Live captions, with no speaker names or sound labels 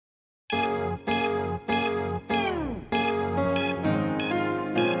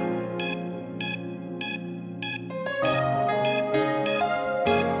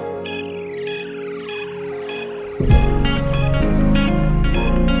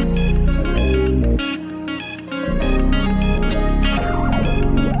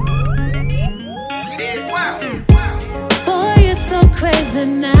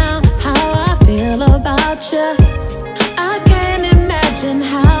without you. I can't imagine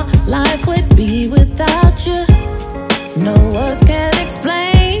how life would be without you. No words can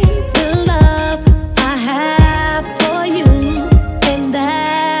explain the love I have for you, and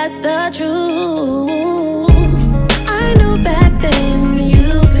that's the truth. I knew back then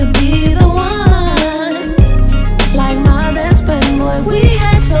you could be the one, like my best friend, boy, we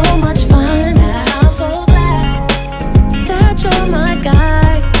had so much fun. I'm so glad that you're my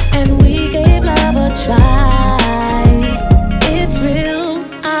guy, and we gave love a try. It's real,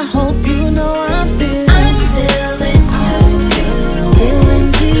 I hope you know I'm still into you. Still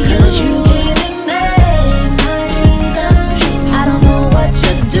into you. 'Cause you came and made my dreams come true. I don't know what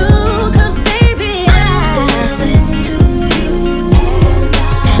you do, 'cause baby, I'm still into you.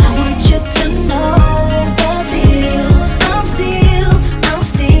 And I want you to know that I'm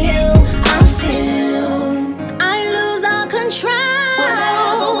still I lose all control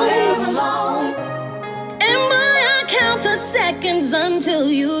whenever we're alone. And boy, I count the seconds until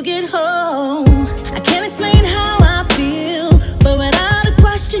you get home. I can't explain how I feel, but without a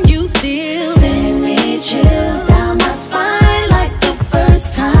question you still send me chills down my spine like the first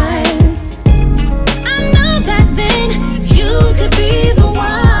time. I know that then you could be the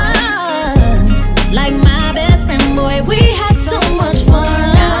one, like my best friend, boy, we had so much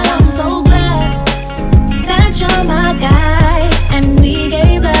fun. Now I'm so glad that you're my guy, and we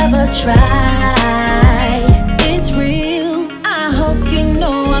gave love a try. It's real, I hope you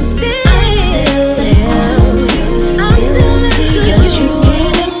know I'm still into you. I'm still into you. 'Cause you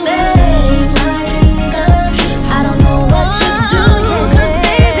came and made my dreams come true. I don't know what to do, 'cause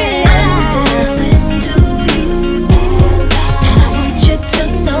baby, I'm still into you. And I want you to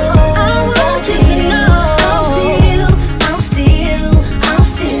know, I'm still into you.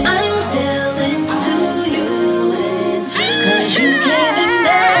 'Cause you came and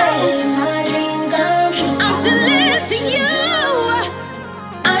made my dreams come true. I'm still into you.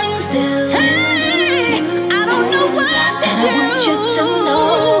 I'm still into you. I don't know what to do. I want you to know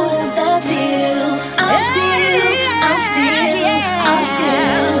that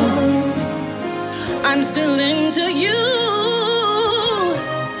I'm still into you.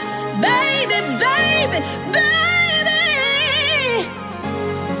 Baby, baby, baby.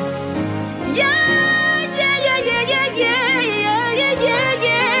 Yeah, yeah, yeah, yeah, yeah, yeah, yeah, yeah,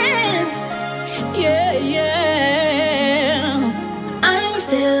 yeah, yeah, yeah. I'm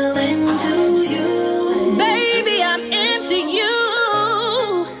still into you. Baby, I'm into you.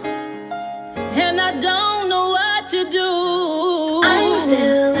 And I don't know what to do. I'm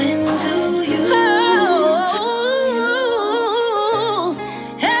still into you.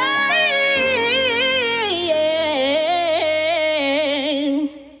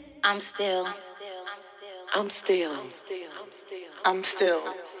 I'm still.